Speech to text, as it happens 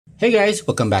Hey guys,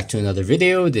 welcome back to another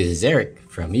video. This is Eric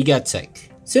from eGotTech.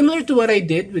 Similar to what I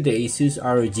did with the Asus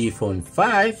ROG Phone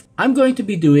 5, I'm going to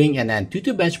be doing an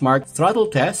Antutu benchmark throttle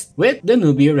test with the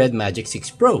NUBIA RedMagic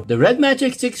 6 Pro. The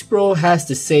RedMagic 6 Pro has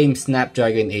the same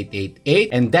Snapdragon 888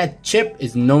 and that chip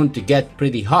is known to get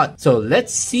pretty hot. So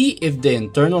let's see if the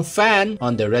internal fan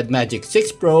on the RedMagic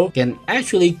 6 Pro can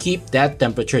actually keep that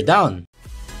temperature down.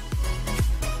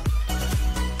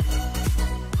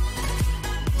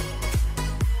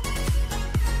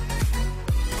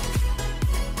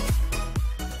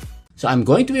 So I'm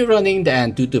going to be running the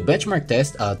Antutu benchmark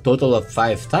test a total of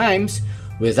 5 times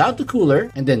without the cooler,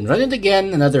 and then run it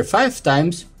again another 5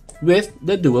 times with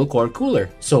the dual-core cooler.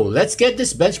 So let's get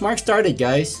this benchmark started,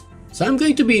 guys. So I'm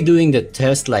going to be doing the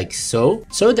test like so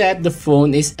that the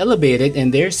phone is elevated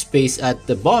and there's space at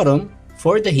the bottom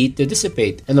for the heat to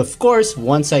dissipate. And of course,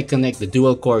 once I connect the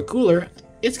dual-core cooler,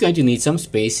 it's going to need some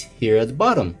space here at the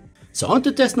bottom. So on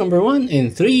to test number 1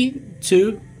 in 3,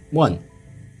 2, 1.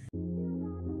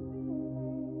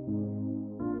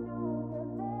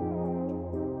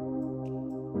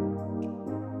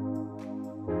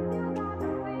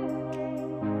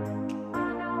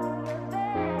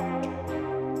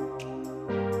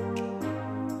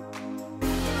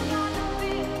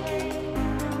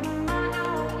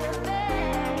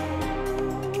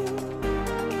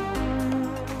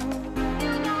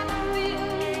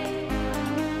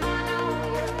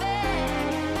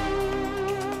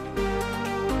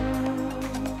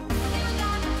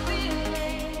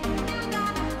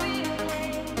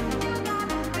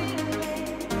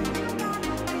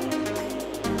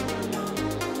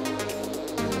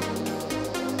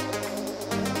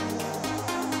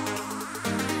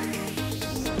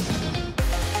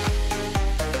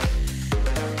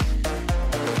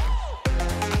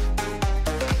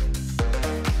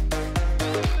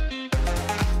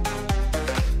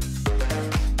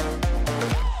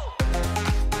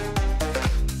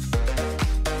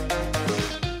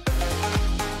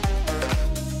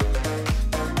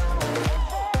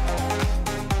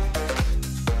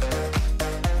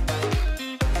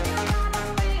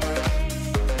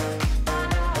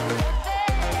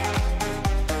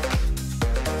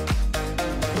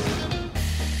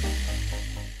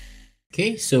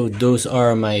 Okay, so those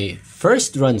are my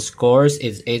first run scores.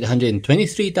 It's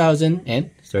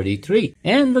 823,033.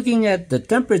 And looking at the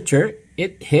temperature,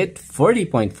 it hit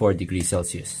 40.4 degrees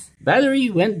Celsius.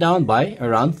 Battery went down by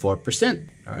around 4%.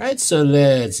 Alright, so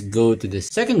let's go to the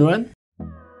second run.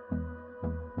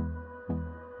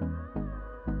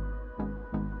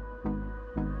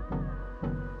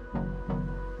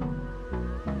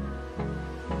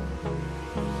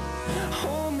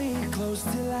 Hold me close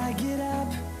till I get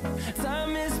up.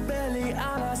 Time is barely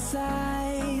on our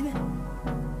side.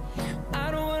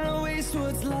 I don't wanna waste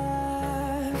what's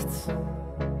left.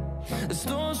 The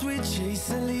storms we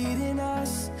chase are leading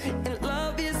us, and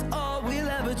love is all we'll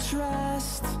ever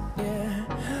trust. Yeah,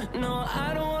 no,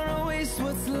 I don't wanna waste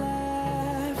what's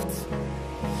left.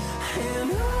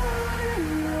 And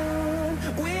on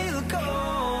we'll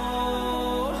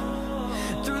go,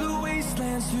 through the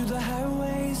wastelands, through the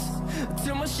highways,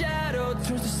 till my shadow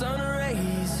turns to sun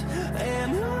rays.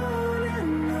 And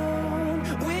on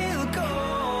we'll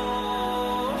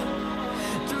go,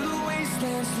 through the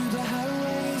wastelands, through the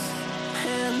highways,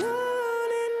 and on we'll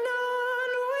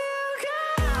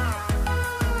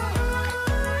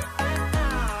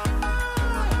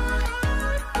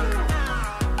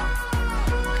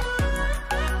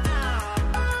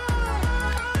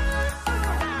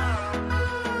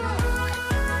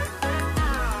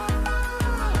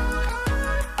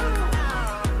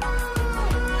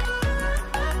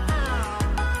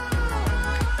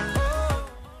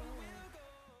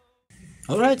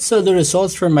Alright, so the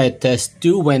results for my test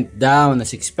 2 went down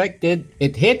as expected.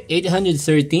 It hit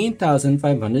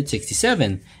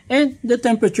 813,567 and the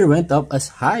temperature went up as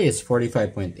high as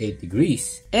 45.8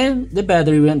 degrees and the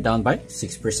battery went down by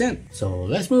 6%. So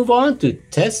let's move on to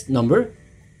test number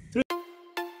 3.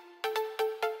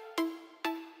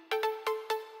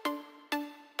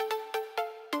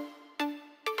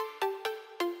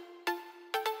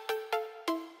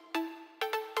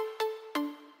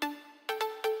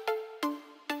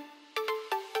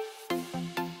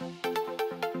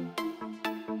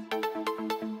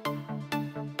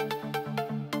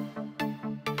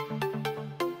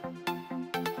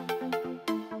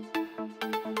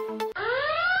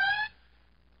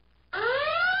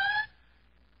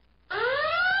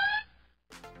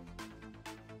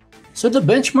 So the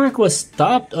benchmark was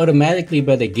stopped automatically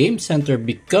by the Game Center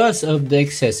because of the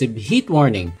excessive heat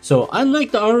warning. So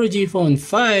unlike the ROG Phone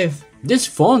 5, this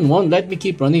phone won't let me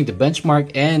keep running the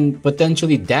benchmark and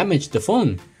potentially damage the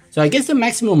phone. So I guess the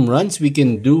maximum runs we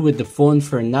can do with the phone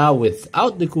for now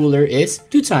without the cooler is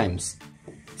 2 times.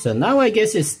 So now I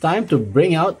guess it's time to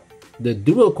bring out the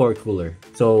dual-core cooler.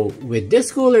 So with this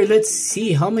cooler, let's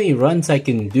see how many runs I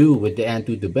can do with the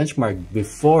Antutu benchmark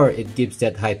before it gives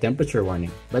that high temperature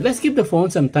warning. But let's give the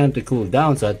phone some time to cool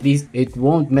down so at least it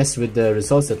won't mess with the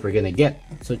results that we're gonna get.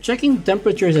 So checking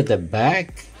temperatures at the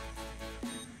back,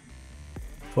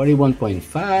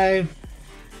 41.5,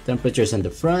 temperatures on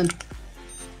the front,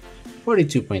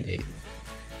 42.8.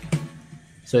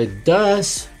 So it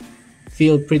does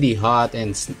feel pretty hot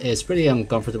and it's pretty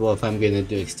uncomfortable if I'm going to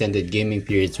do extended gaming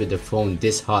periods with the phone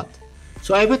this hot.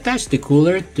 So I've attached the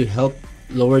cooler to help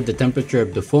lower the temperature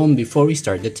of the phone before we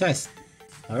start the test.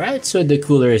 Alright, so the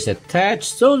cooler is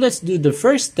attached, so let's do the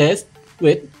first test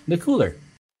with the cooler.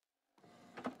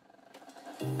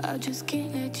 I just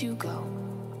can't let you go.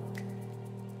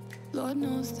 Lord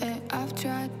knows that I've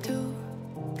tried to.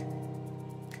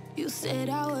 You said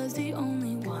I was the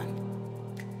only one.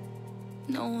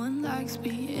 No one likes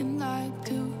being lied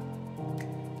to.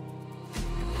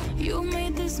 You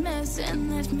made this mess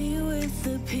and left me with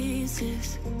the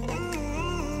pieces.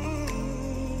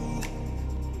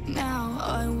 Now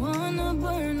I wanna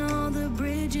burn all the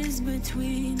bridges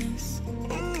between us.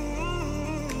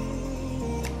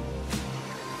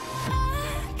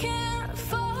 I can't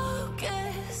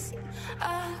focus,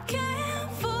 I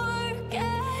can't forget.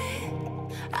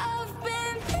 I've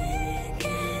been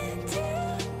thinking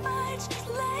too much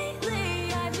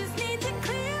lately. I just need to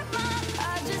clear my head. I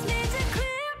just need to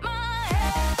clear my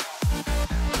head.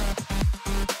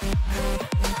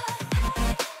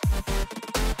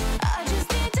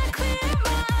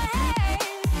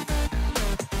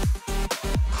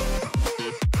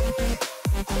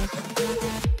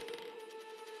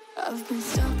 I've been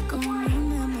stuck on your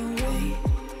memory,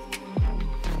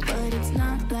 but it's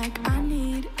not like I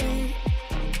need it.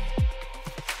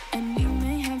 And we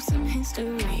may have some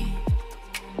history,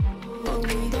 but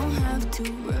we don't have to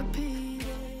repeat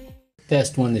it.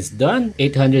 Test 1 is done,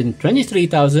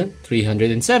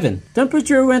 823,307.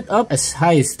 Temperature went up as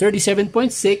high as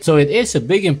 37.6, so it is a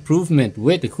big improvement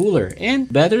with the cooler,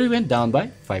 and battery went down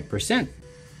by 5%.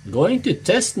 Going to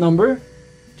test number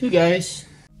 2, guys.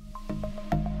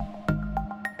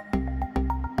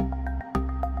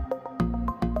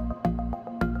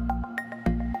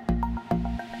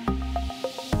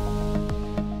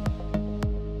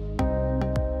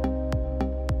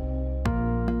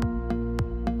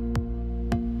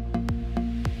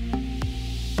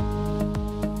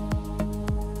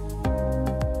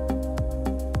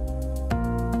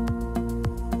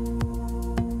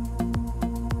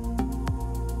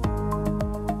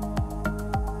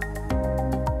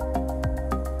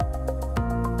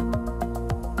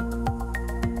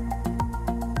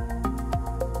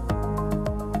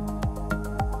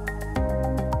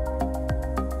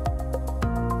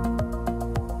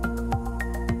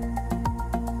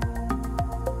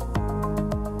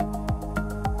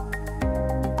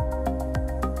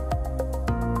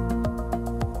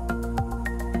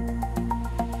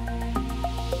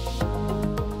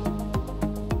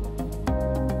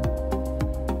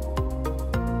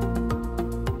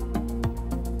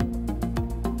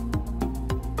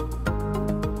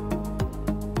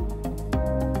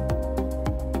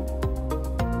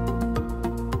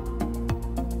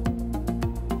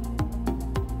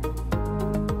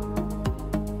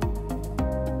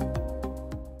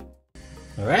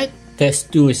 Alright,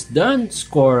 test 2 is done,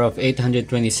 score of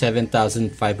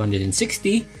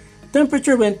 827,560.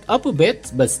 Temperature went up a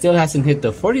bit, but still hasn't hit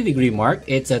the 40-degree mark.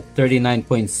 It's at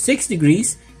 39.6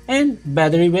 degrees, and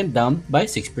battery went down by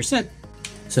 6%.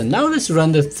 So now let's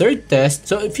run the third test.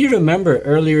 So if you remember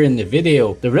earlier in the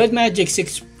video, the RedMagic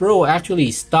 6 Pro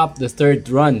actually stopped the third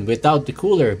run without the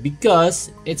cooler because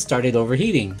it started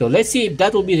overheating. So let's see if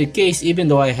that will be the case even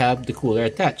though I have the cooler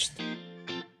attached.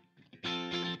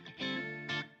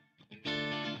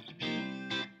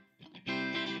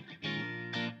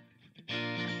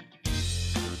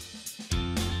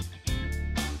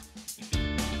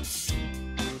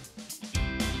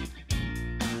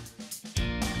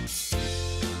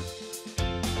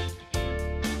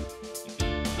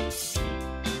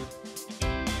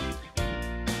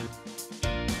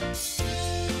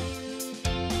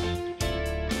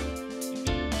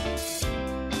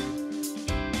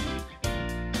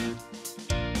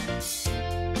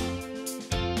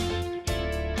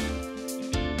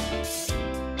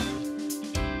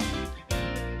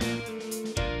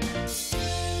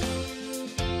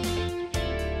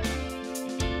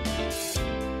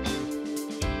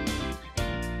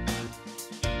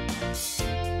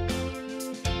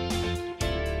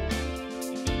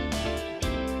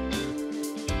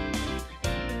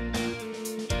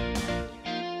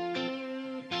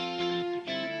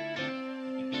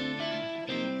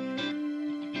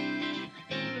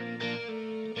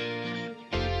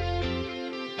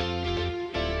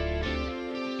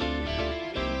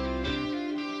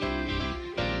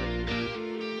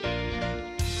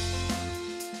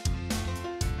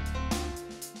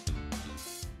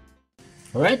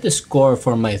 Alright, the score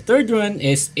for my third run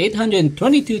is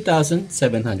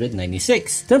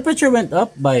 822,796. Temperature went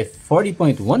up by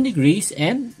 40.1 degrees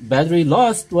and battery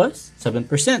lost was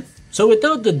 7%. So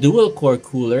without the dual core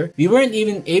cooler, we weren't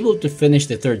even able to finish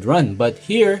the third run. But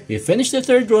here, we finished the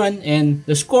third run and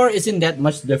the score isn't that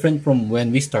much different from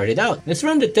when we started out. Let's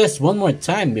run the test one more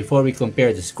time before we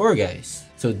compare the score, guys.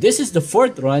 So this is the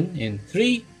fourth run in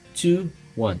 3, 2,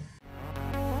 1.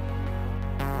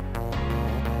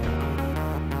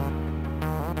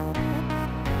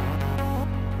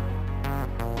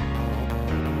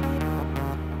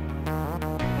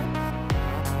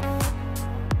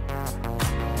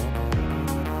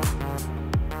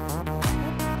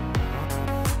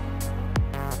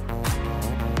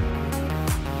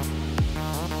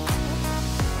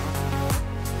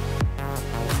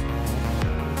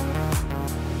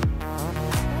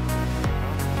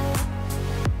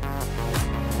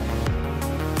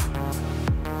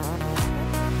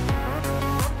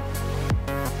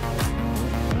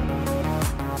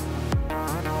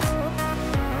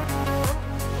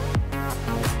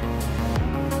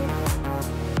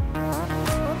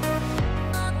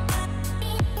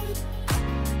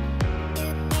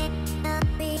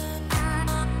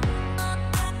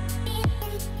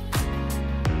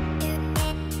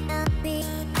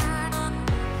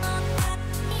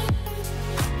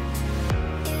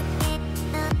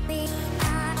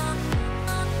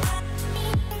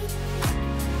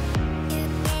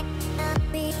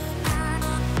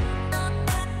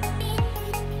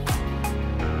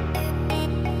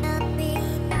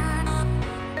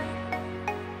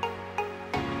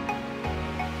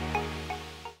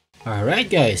 Alright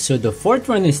guys, so the fourth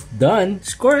run is done.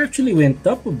 Score actually went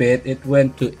up a bit. It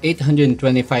went to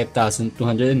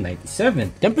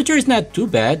 825,297. Temperature is not too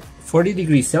bad, 40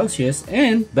 degrees Celsius,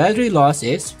 and battery loss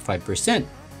is 5%.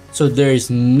 So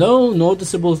there's no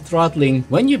noticeable throttling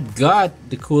when you've got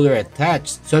the cooler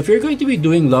attached. So if you're going to be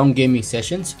doing long gaming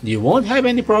sessions, you won't have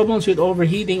any problems with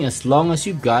overheating as long as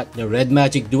you've got the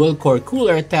RedMagic Dual-Core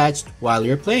Cooler attached while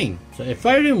you're playing. So if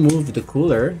I remove the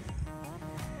cooler,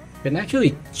 you can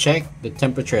actually check the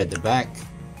temperature at the back.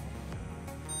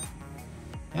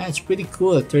 Yeah, it's pretty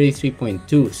cool at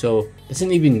 33.2, so it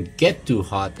doesn't even get too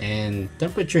hot, and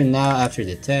temperature now after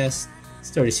the test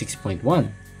is 36.1.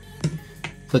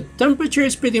 So temperature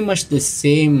is pretty much the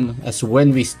same as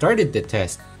when we started the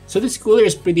test. So this cooler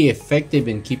is pretty effective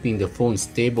in keeping the phone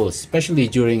stable, especially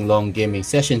during long gaming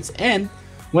sessions and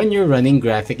when you're running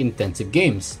graphic intensive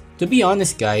games. To be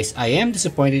honest guys, I am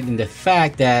disappointed in the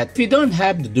fact that if you don't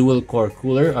have the dual core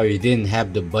cooler or you didn't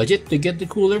have the budget to get the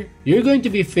cooler, you're going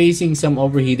to be facing some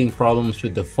overheating problems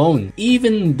with the phone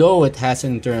even though it has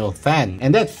an internal fan,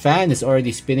 and that fan is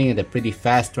already spinning at a pretty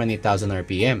fast 20,000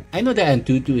 RPM. I know that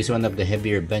Antutu is one of the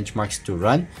heavier benchmarks to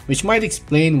run, which might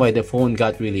explain why the phone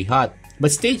got really hot.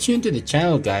 But stay tuned to the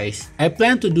channel guys. I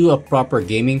plan to do a proper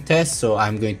gaming test, so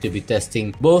I'm going to be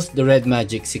testing both the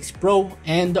RedMagic 6 Pro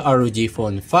and the ROG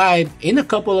Phone 5 in a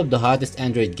couple of the hottest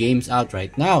Android games out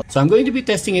right now. So I'm going to be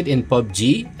testing it in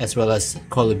PUBG as well as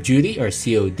Call of Duty or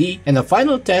COD, and the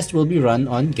final test will be run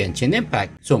on Genshin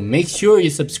Impact. So make sure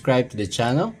you subscribe to the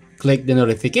channel, click the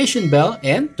notification bell,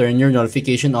 and turn your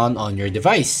notification on your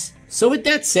device. So with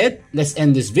that said, let's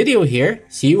end this video here.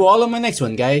 See you all on my next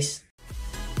one guys.